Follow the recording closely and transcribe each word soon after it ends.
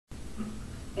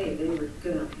Hey, they were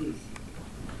good on piece.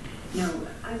 No,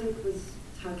 Isaac was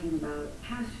talking about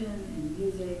passion and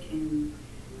music and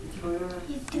the Torah.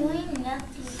 He's doing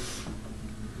nothing.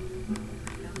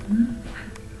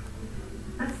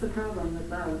 That's the problem with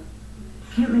love. You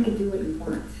can't make it do what you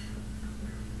want.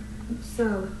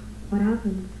 So, what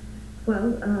happened?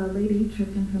 Well, a lady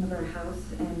tripped in front of our house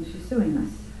and she's suing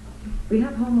us. We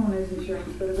have homeowners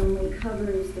insurance, but it only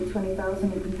covers the $20,000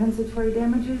 in compensatory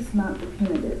damages, not the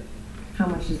punitive. How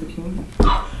much is the punitive?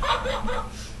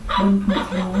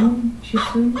 1.2 million. She's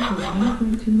suing for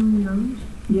 $1.2 million.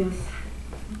 Yes.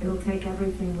 It'll take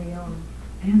everything we own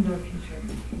and our future.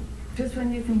 Just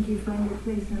when you think you find your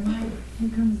place in life, here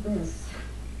comes this.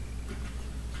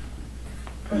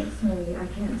 Thanks, Millie. I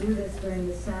can't do this during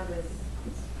the Sabbath.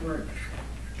 It's work.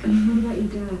 And what about your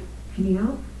dad? Can you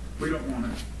help? We don't want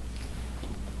it.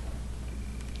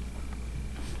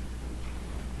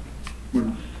 We're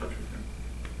not in touch with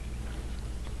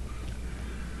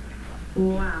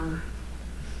him. Wow.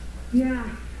 Yeah.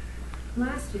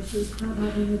 Last year she was club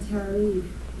hopping with Tara Lee.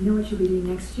 You know what she'll be doing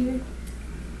next year?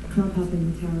 Club hopping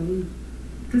with Tara Lee.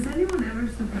 Does anyone ever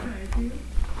sympathize with you?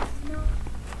 No.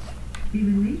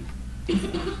 Even me?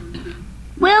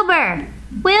 Wilbur!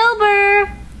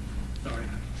 Wilbur! Sorry.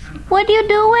 What are you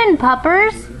doing,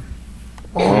 puppers?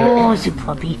 Oh, it's a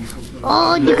puppy.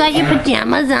 Oh, you got your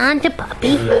pajamas on, the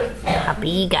puppy. Puppy,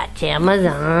 you got pajamas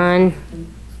on.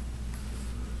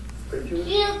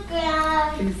 You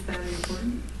guys. Is that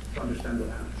important? To understand what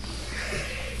happened.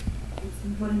 It's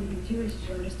important to be Jewish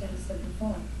to understand the slip and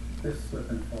fall. This slip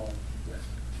and fall, yes.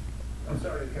 I'm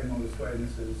sorry it came all this way,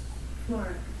 Mrs.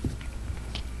 Flora.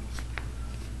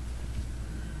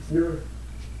 You're...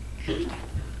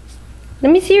 Let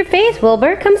me see your face,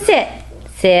 Wilbur. Come sit.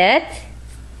 Sit.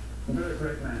 You're a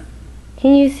great man.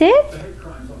 Can you sit? The hate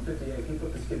crimes on 58, he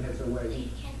put the skinheads away. He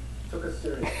took us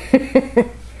seriously.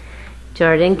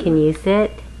 Jordan, can you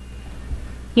sit?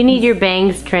 You need your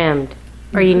bangs trimmed.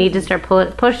 Or you need to start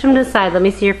pulling. Push them to the side. Let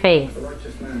me see your face. The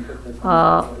righteous man took this...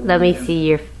 Oh, let me see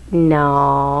your...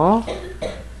 No.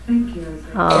 Thank you.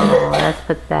 Oh, that's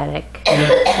pathetic.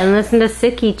 And listen to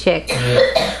Sicky Chick.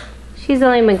 She's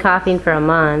only been coughing for a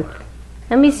month.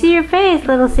 Let me see your face,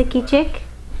 little Sicky Chick.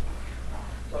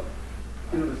 Look,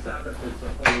 you know, the Sabbath is a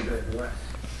holy day of rest.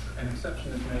 An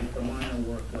exception is made for minor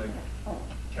work like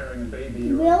carrying a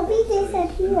baby or... Will be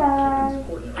disappeared.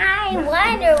 I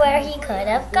wonder where he could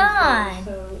have gone.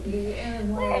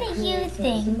 Where do you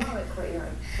think?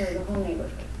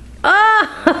 Oh!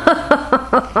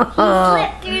 He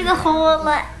slipped through the hole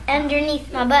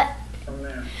underneath my butt. From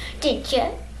there. Did you?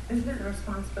 Isn't it the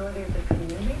responsibility of the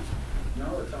community?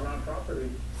 No, it's on our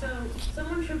property. So,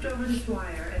 someone tripped over this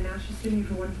wire, and now she's suing you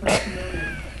for $1.2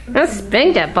 million. Let's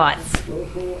spank that butts.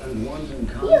 Local and ones in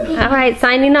common. All right,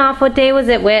 signing off. What day was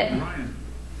it, Whit? Ryan,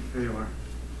 there you are.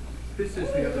 This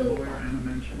is the other lawyer Anna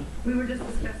mentioned. We were just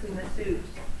discussing the suit.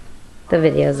 The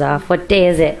video's off. What day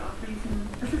is it?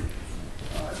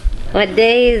 What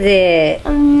day is it?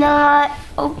 I'm not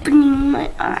opening my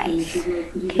eyes.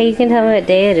 Okay, you can tell me what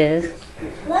day it is.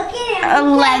 Look at him.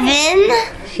 11.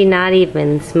 She not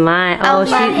even smile. Oh,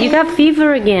 you got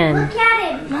fever again. Look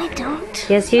at him. No, I don't.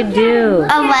 Yes, you do.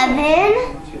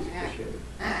 11.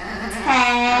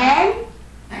 10.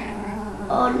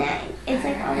 Oh, 9. It's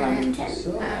like 11, 10.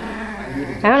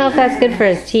 I don't know if that's good for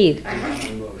his teeth.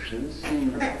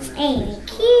 Ain't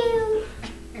cute.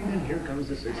 And here comes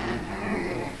the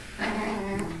 600.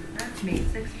 That's me,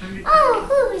 600. Oh,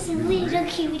 who's a little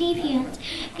cutie pants?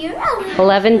 You're a little...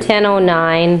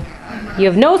 11/10/09. You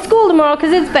have no school tomorrow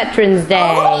because it's Veterans Day.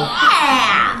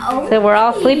 Yeah. Oh, So we're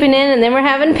all sleeping in and then we're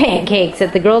having pancakes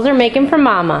that the girls are making for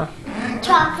Mama.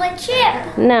 chocolate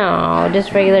chip. No,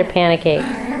 just regular pancakes.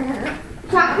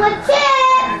 Chocolate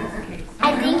chip.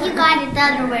 I think you got it the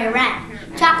other way around.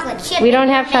 Chocolate chip. We don't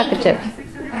have chocolate chips.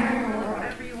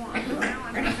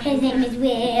 His name is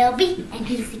Wilby, and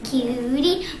he's a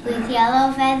cutie with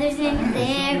yellow feathers in his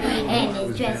hair, and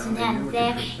his dress was out of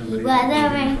there. He was a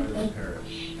rainbow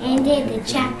and did the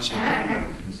cha-cha.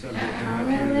 I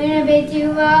went a bit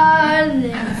too far, and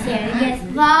then he said against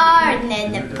the bar, and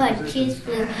then the punches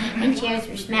flew, and chairs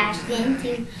were smashed in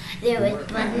two. There was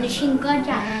blood in the shingle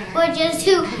drop, but just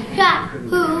who shot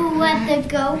who at the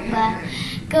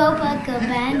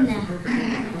Copacabana.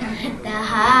 The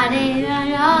hottest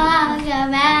on all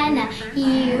Cabana,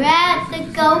 here at the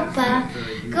Copacabana.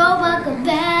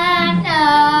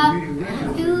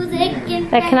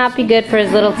 That cannot be good for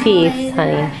his little teeth,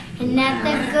 honey. And at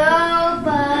the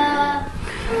Copa.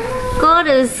 want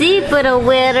to see but a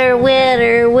witter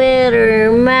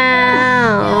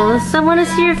mouse. I want to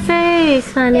see your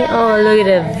face, honey. Oh, look at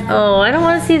it. Oh, I don't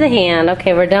want to see the hand.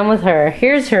 Okay, we're done with her.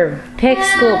 Here's her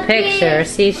school picture.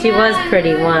 See, she was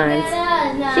pretty once.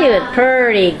 She was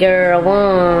pretty girl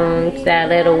once, that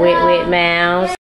little wit mouse.